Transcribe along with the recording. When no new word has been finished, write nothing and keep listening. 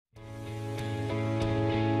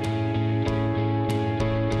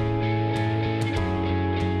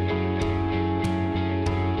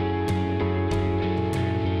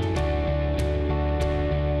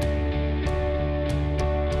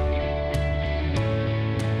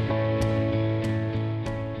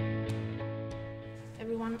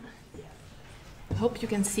hope you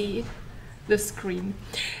can see the screen.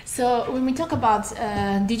 So when we talk about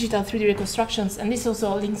digital 3D reconstructions, and this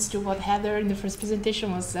also links to what Heather in the first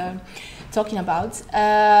presentation was talking about,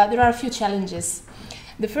 there are a few challenges.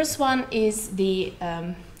 The first one is the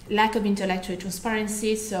lack of intellectual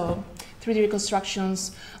transparency. So 3D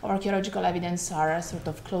reconstructions or archaeological evidence are sort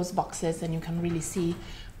of closed boxes, and you can really see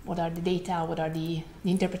what are the data, what are the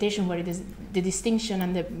interpretation, what is the distinction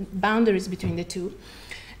and the boundaries between the two.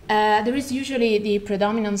 There is usually the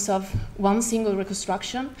predominance of one single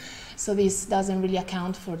reconstruction, so this doesn't really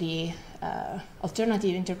account for the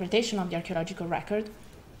alternative interpretation of the archaeological record.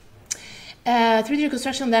 3D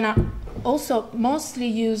reconstruction then are also mostly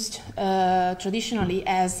used traditionally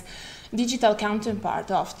as digital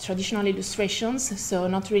counterpart of traditional illustrations, so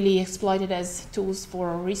not really exploited as tools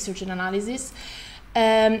for research and analysis.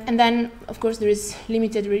 And then, of course, there is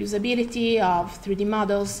limited reusability of 3D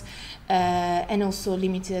models and also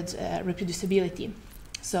limited reproducibility.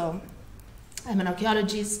 So I'm an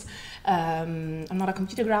archaeologist. I'm not a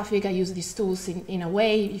computer graphic. I use these tools in a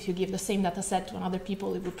way. If you give the same data set to other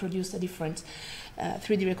people, it will produce a different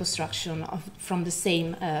 3D reconstruction from the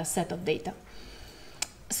same set of data.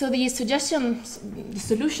 So the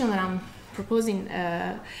solution that I'm proposing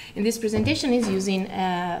in this presentation is using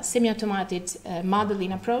a semi-automated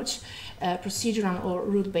modeling approach, procedural or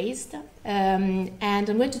rule-based. And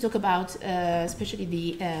I'm going to talk about especially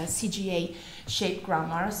the CGA shape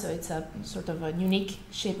grammar. So it's a sort of a unique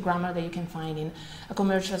shape grammar that you can find in a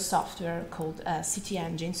commercial software called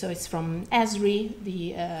CityEngine. So it's from Esri,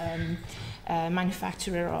 the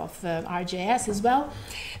manufacturer of ArcGIS as well.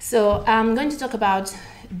 So I'm going to talk about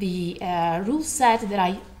the rule set that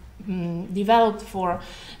I developed for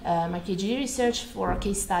my PhD research for a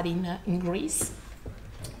case study in Greece.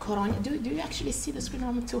 Do you actually see the screen?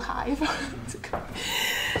 I'm too high.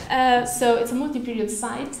 So it's a multi-period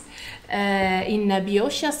site in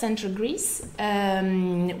Boeotia, central Greece.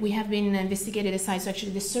 We have been investigating the site. So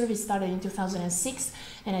actually the survey started in 2006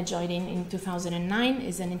 and I joined in 2009.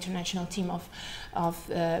 It's an international team of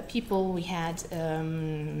people. We had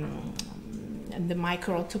the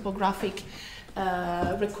micro-topographic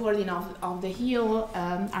recording of the hill,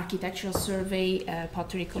 architectural survey,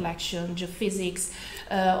 pottery collection, geophysics,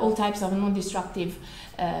 all types of non-destructive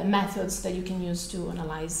methods that you can use to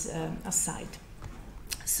analyze a site.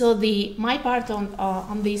 So my part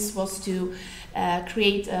on this was to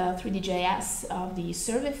create a 3D GIS of the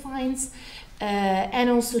survey finds and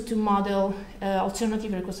also to model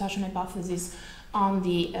alternative reconstruction hypotheses on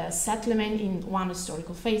the settlement in one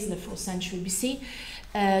historical phase, the 4th century BC,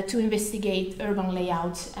 to investigate urban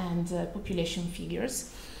layout and population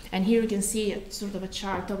figures. And here you can see sort of a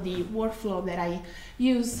chart of the workflow that I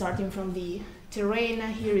use, starting from the terrain.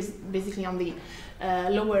 Here is basically on the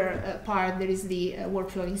lower part, there is the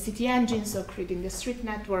workflow in CityEngine, so creating the street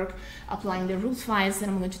network, applying the rule files that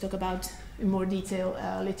I'm going to talk about in more detail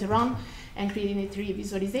later on, and creating the 3D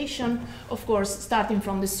visualization, of course, starting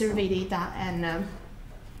from the survey data and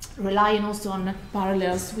relying also on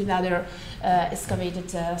parallels with other excavated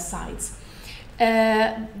sites.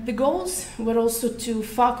 The goals were also to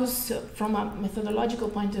focus from a methodological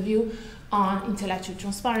point of view on intellectual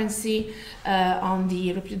transparency, on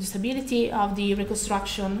the reproducibility of the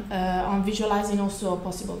reconstruction, on visualizing also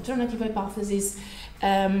possible alternative hypotheses,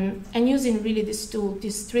 and using really this tool,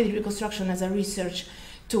 this 3D reconstruction, as a research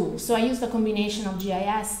tool. So I used a combination of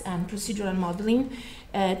GIS and procedural modeling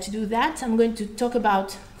to do that. I'm going to talk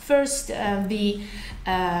about first the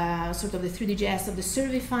sort of the 3D GIS of the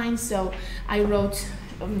survey finds. So I wrote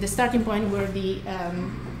the starting point were the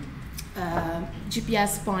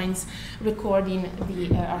GPS points recording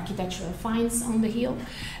the architectural finds on the hill.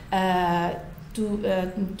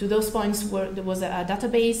 To those points there was a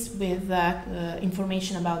database with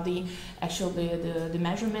information about the the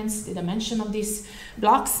measurements, the dimension of these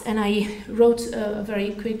blocks, and I wrote a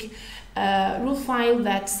very quick rule file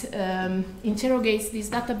that interrogates this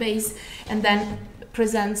database and then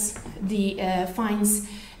presents the finds.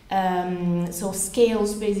 So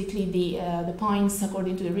scales basically the points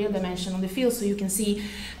according to the real dimension on the field, so you can see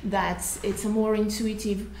that it's a more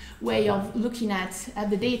intuitive way of looking at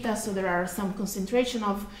the data. So there are some concentration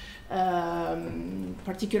of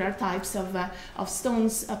particular types of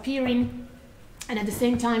stones appearing, and at the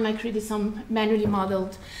same time I created some manually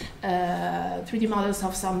modeled 3D models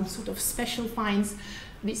of some sort of special finds.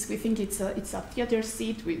 This, we think it's a theater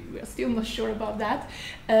seat. We are still not sure about that.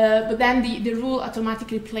 But then the rule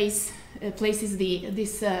automatically places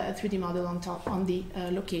this 3D model on top, on the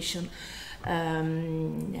location,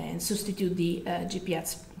 and substitute the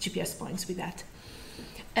GPS points with that.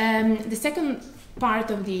 The second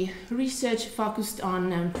part of the research focused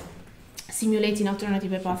on simulating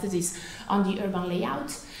alternative hypotheses on the urban layout.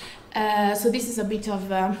 So this is a bit of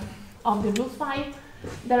the rule file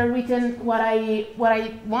that are written. What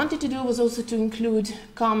I wanted to do was also to include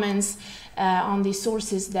comments on the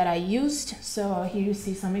sources that I used. So here you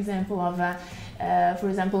see some example of, for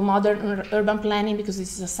example, modern urban planning, because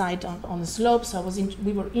this is a site on the slope. So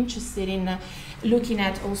we were interested in looking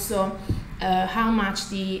at also how much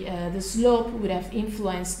the slope would have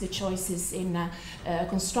influenced the choices in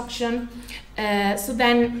construction. So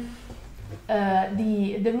then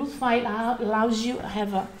the rule file allows you, I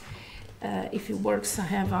have a, if it works, I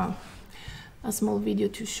have a small video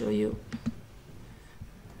to show you.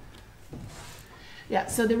 Yeah,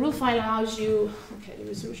 so the rule file allows you, okay, the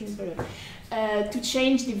resolution is better, to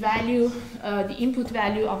change the value, the input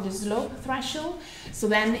value of the slope threshold. So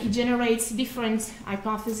then it generates different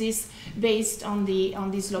hypotheses based on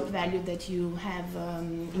the slope value that you have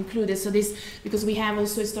included. So this, because we have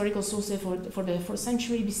also historical sources for the 4th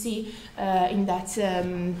century BC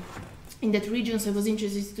in that region, so I was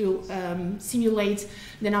interested to simulate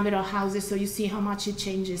the number of houses, so you see how much it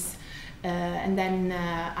changes. And then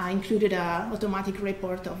I included an automatic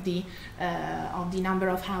report of the number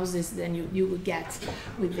of houses then you would get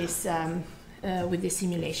with this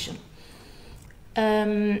simulation.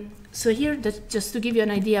 So here, just to give you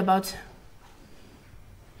an idea about.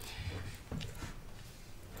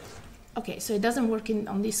 Okay, so it doesn't work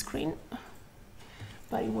on this screen,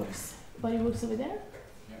 but it works. But it works over there.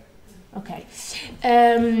 Okay,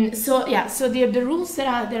 so yeah, so the rules that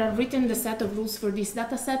are written, the set of rules for this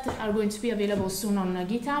data set are going to be available soon on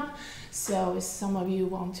GitHub. So if some of you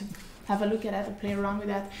want to have a look at it and play around with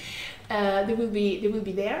that, they will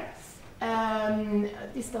be there.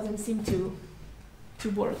 This doesn't seem to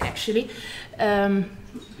work actually. We'll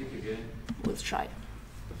try.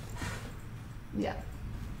 Yeah.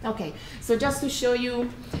 Okay. So just to show you.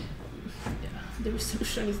 The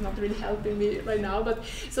resolution is not really helping me right now, but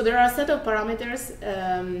so there are a set of parameters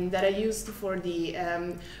that are used for the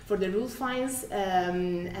rule files,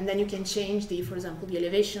 and then you can change for example, the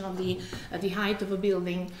elevation of the height of a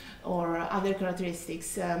building or other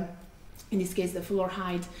characteristics. In this case, the floor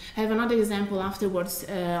height. I have another example afterwards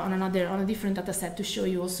on a different data set to show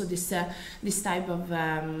you also this type of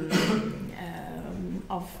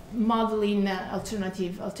modeling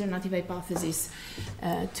alternative hypothesis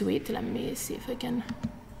to it. Let me see if I can.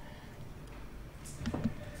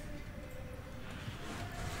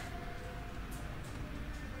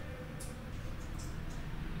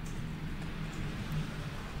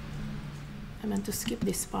 I meant to skip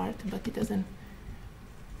this part, but it doesn't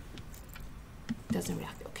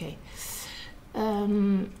react. Okay.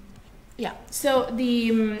 Yeah. So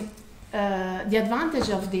the advantage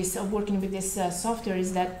of working with this software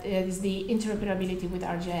is that is the interoperability with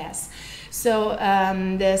ArcGIS. So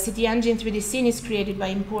the CityEngine 3D scene is created by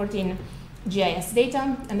importing GIS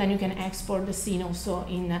data, and then you can export the scene also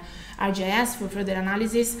in ArcGIS for further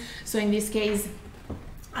analysis. So in this case,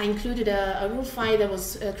 I included a rule file that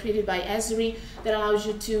was created by Esri that allows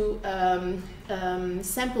you to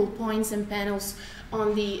sample points and panels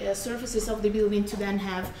on the surfaces of the building to then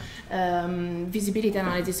have visibility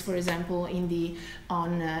analysis, for example, really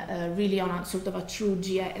on a sort of a true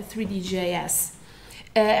 3D GIS.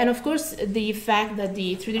 And of course, the fact that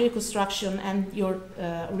the 3D reconstruction and your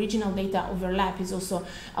original data overlap is also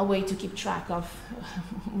a way to keep track of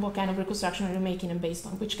what kind of reconstruction you're making and based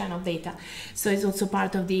on which kind of data. So it's also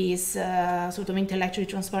part of this sort of intellectual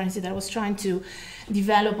transparency that I was trying to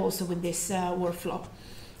develop also with this workflow.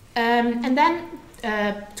 And then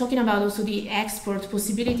talking about also the export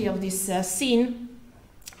possibility of this scene,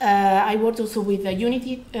 I worked also with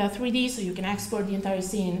Unity 3D, so you can export the entire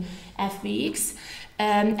scene in FBX.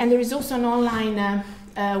 And there is also an online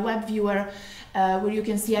web viewer where you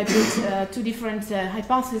can see I put two different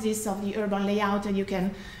hypotheses of the urban layout, and you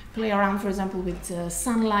can play around, for example, with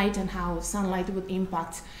sunlight and how sunlight would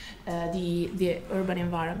impact the urban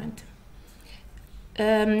environment.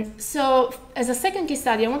 So as a second case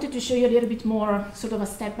study, I wanted to show you a little bit more sort of a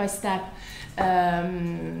step-by-step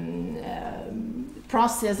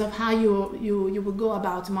process of how you would go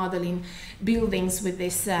about modeling buildings with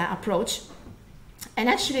this approach. And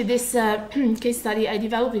actually this case study, I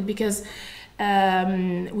developed it because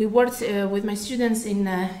we worked with my students in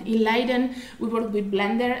Leiden. We worked with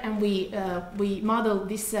Blender, and we modeled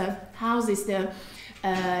this house, is the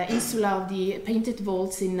insula of the painted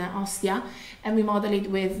vaults in Ostia, and we modeled it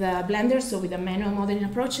with Blender, so with a manual modeling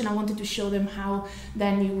approach. And I wanted to show them how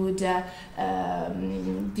then you would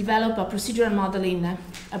develop a procedural modeling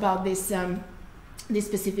about this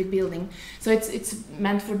specific building. So it's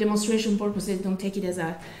meant for demonstration purposes. Don't take it as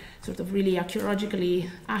a sort of really archaeologically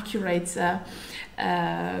accurate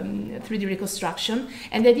 3D reconstruction.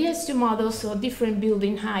 And the idea is to model so different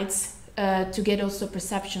building heights to get also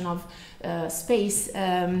perception of space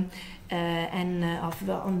and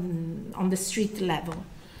on the street level.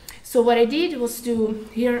 So what I did was to,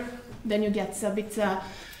 here then you get a bit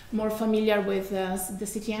more familiar with the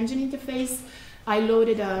CityEngine interface. I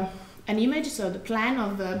loaded an image, so the plan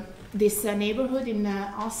of this neighborhood in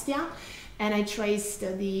Ostia, and I traced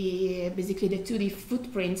basically the 2D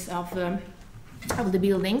footprints of the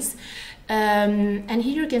buildings. And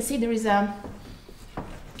here you can see there is a,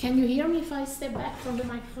 can you hear me if I step back from the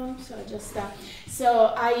microphone? So I just,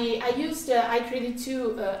 I created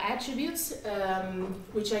two attributes,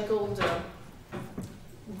 which I called,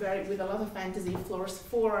 with a lot of fantasy, floors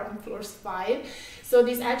 4 and floors 5. So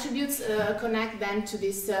these attributes connect then to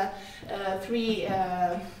these three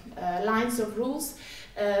lines of rules.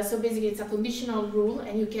 So basically it's a conditional rule,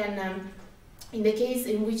 and you can, in the case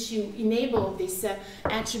in which you enable this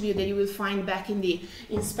attribute that you will find back in the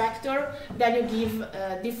inspector, then you give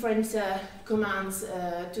different commands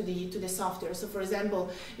to the software. So for example,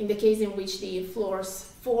 in the case in which the floors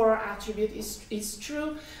 4 attribute is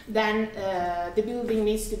true, then the building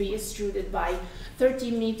needs to be extruded by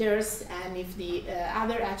 30 meters, and if the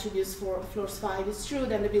other attributes for floors 5 is true,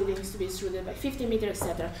 then the building needs to be extruded by 50 meters,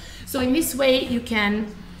 etc. So in this way you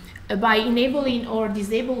can, by enabling or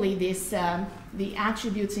disabling this, the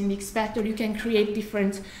attributes in the inspector, you can create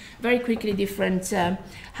different, very quickly different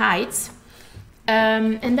heights.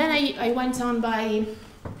 And then I went on by,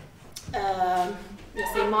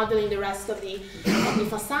 let's say, modeling the rest of the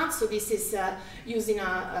facade. So this is using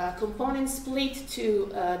a component split to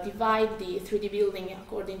divide the 3D building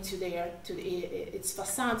according to its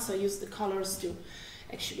facade. So I used the colors to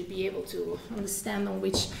actually be able to understand on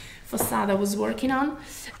which facade I was working on.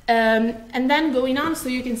 And then going on, so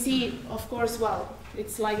you can see, of course, well,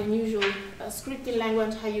 it's like an usual scripting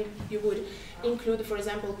language, how you would include, for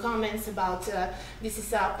example, comments about, this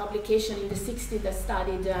is a publication in the 60s that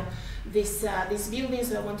studied this building,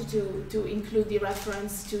 so I wanted to include the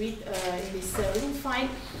reference to it in this link file.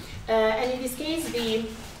 And in this case, the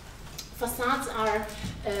facades are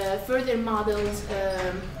further modeled,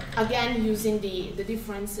 again, using the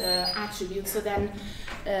different attributes. So then,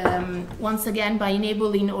 once again, by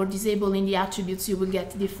enabling or disabling the attributes, you will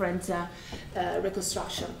get different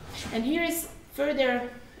reconstruction. And here is further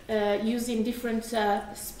using different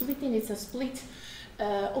splitting. It's a split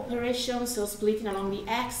operation, so splitting along the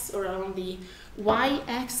X or along the Y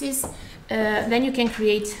axis. Then you can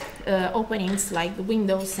create openings like the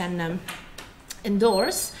windows and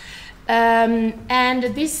doors. And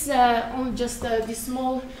this, just this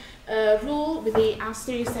small rule with the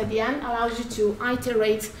asterisk at the end allows you to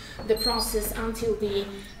iterate the process until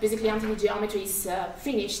basically until the geometry is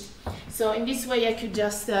finished. So in this way I could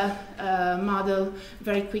just model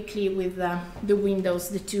very quickly with the windows,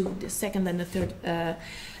 the second and the third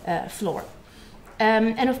floor.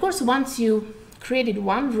 And of course, once you created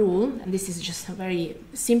one rule, and this is just a very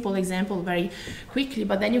simple example very quickly,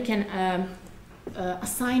 but then you can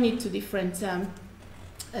assign it to different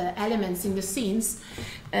elements in the scenes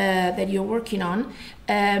that you're working on,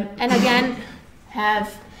 and again have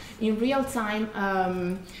in real time,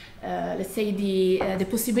 let's say, the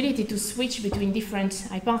possibility to switch between different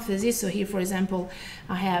hypotheses. So here, for example,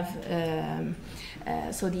 I have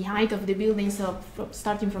so the height of the building, so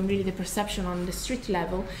starting from really the perception on the street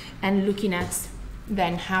level and looking at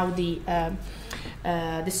then how the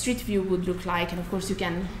street view would look like. And of course you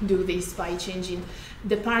can do this by changing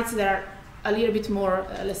the parts that are a little bit more,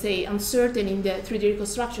 let's say, uncertain in the 3D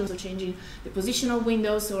reconstruction, so changing the position of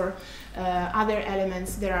windows or other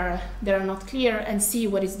elements that are not clear, and see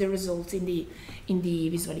what is the result in the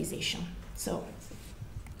visualization. So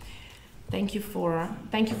thank you for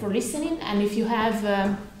listening, and if you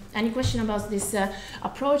have any question about this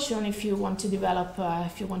approach, or if you want to develop,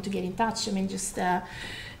 if you want to get in touch, I mean, just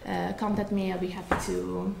contact me. I'll be happy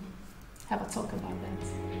to have a talk about that.